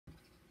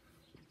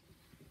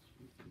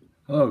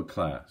Hello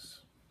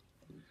class.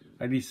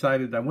 I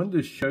decided I wanted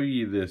to show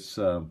you this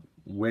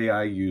way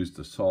I use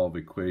to solve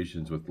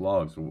equations with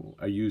logs.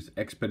 I use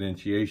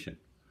exponentiation,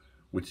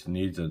 which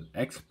needs an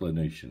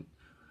explanation.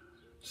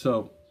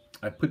 So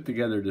I put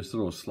together this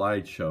little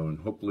slideshow, and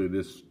hopefully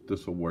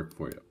this will work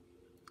for you.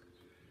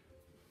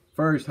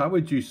 First, how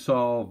would you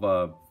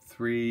solve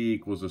 3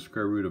 equals the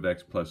square root of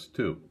x plus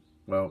 2?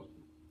 Well,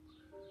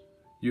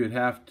 you'd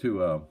have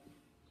to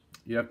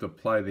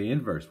apply the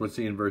inverse. What's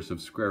the inverse of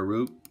square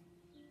root?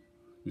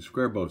 You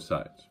square both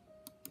sides.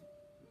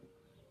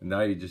 And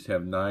now you just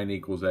have 9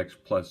 equals x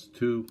plus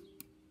 2,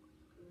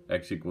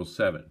 x equals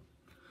 7.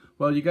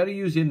 Well, you got to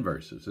use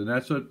inverses, and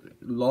that's what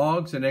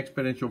logs and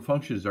exponential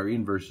functions are,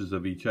 inverses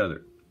of each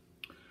other.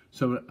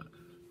 So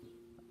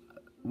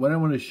what I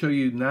want to show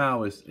you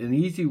now is an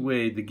easy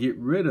way to get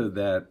rid of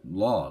that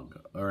log,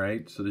 all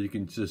right, so that you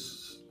can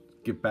just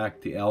get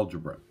back to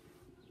algebra,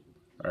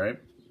 all right?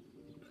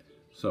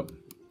 So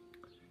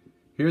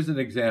here's an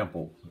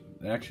example.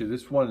 Actually,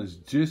 this one is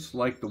just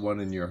like the one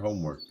in your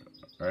homework,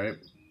 all right?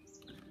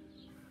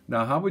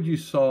 Now, how would you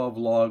solve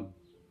log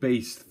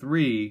base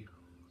 3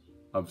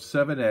 of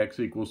 7x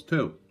equals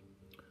 2?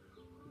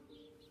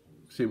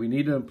 See, we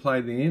need to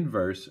apply the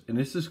inverse, and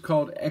this is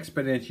called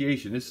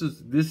exponentiation. This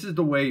is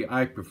the way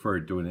I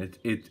prefer doing it.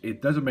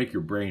 It doesn't make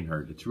your brain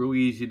hurt. It's really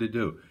easy to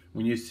do.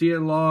 When you see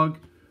a log,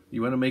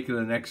 you want to make it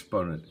an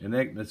exponent, and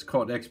that's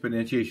called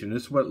exponentiation.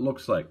 This is what it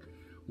looks like.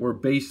 We're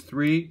base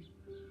 3.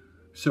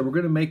 So we're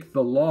going to make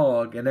the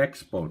log an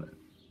exponent.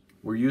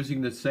 We're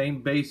using the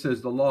same base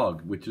as the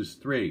log, which is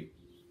 3.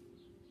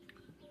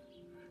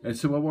 And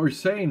so what we're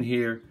saying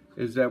here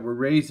is that we're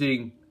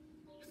raising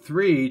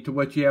 3 to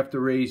what you have to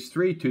raise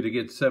 3 to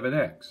get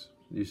 7x.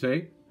 You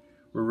see?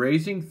 We're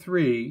raising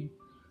 3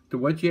 to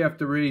what you have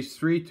to raise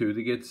 3 to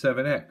get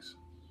 7x,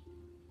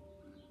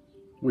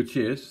 which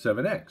is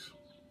 7x.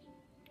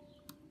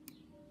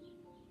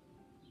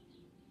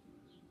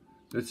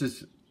 This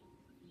is...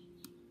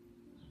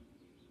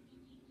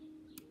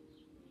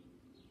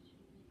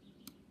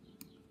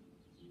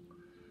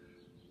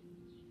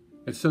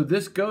 And so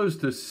this goes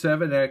to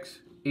 7x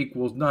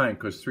equals 9,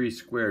 because 3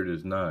 squared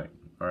is 9,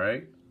 all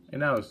right?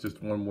 And now it's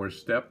just one more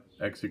step,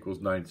 x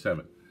equals 9,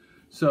 7.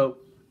 So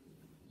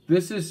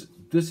this is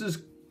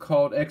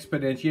called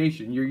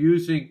exponentiation.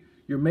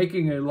 You're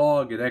making a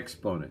log an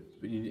exponent.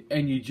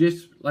 And you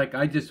just, like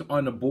I just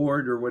on the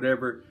board or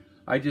whatever,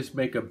 I just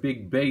make a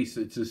big base.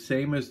 It's the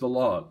same as the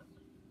log.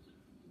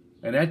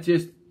 And that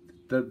just,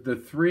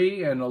 the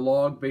 3 and the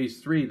log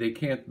base 3, they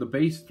can't, the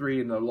base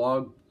 3 and the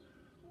log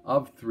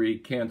of 3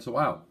 cancel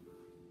out.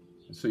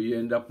 So you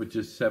end up with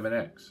just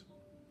 7x.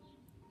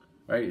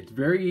 Right? It's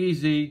very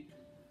easy,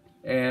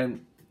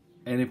 and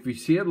if you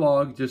see a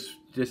log, just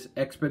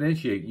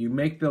exponentiate. You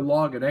make the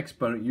log an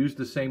exponent, use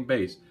the same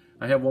base.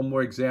 I have one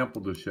more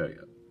example to show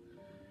you.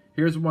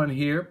 Here's one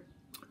here.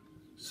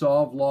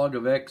 Solve log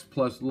of x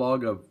plus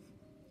log of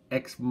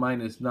x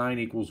minus 9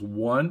 equals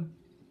 1.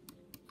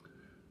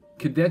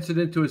 Condense it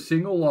into a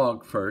single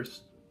log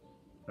first.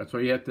 That's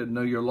why you have to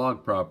know your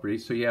log property.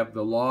 So you have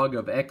the log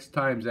of x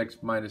times x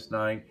minus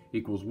 9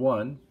 equals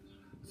 1.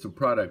 It's a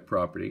product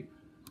property.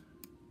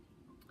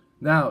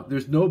 Now,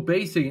 there's no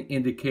basing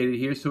indicated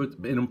here, so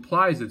it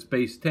implies it's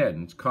base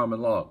 10. It's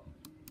common log.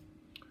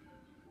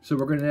 So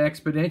we're going to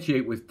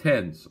exponentiate with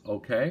tens,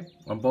 okay,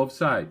 on both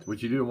sides.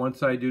 What you do to one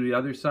side, do to the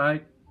other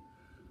side.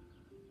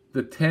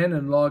 The 10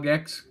 and log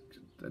x,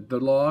 the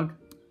log,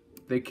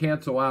 they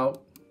cancel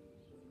out.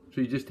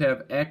 So you just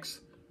have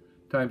x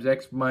times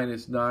x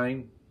minus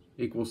 9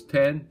 equals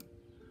 10.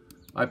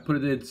 I put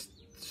it in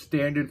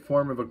standard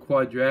form of a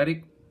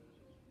quadratic.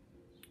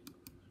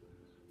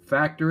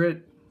 Factor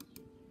it.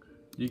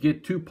 You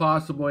get 2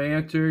 possible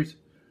answers.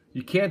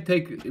 You can't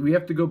take, we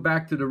have to go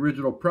back to the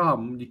original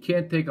problem. You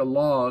can't take a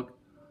log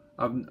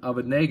of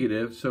a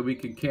negative, so we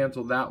can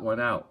cancel that one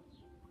out.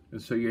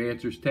 And so your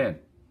answer is 10.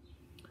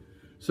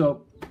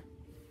 So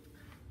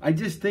I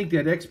just think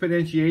that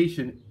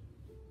exponentiation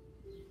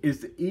is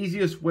the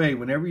easiest way.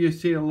 Whenever you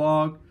see a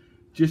log,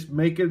 just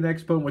make it an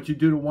exponent. What you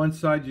do to one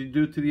side, you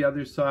do to the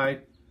other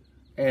side,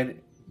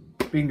 and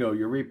bingo,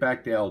 you're right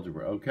back to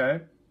algebra, okay?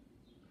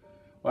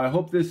 Well, I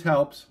hope this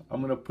helps.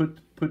 I'm going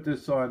to put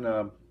this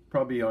on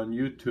probably on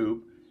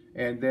YouTube,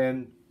 and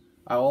then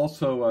I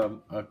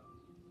also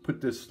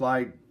put this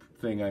slide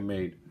thing I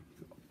made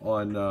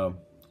on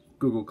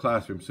Google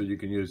Classroom so you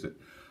can use it.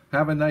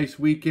 Have a nice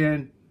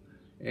weekend,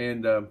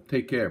 and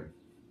take care.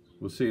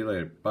 We'll see you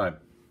later. Bye.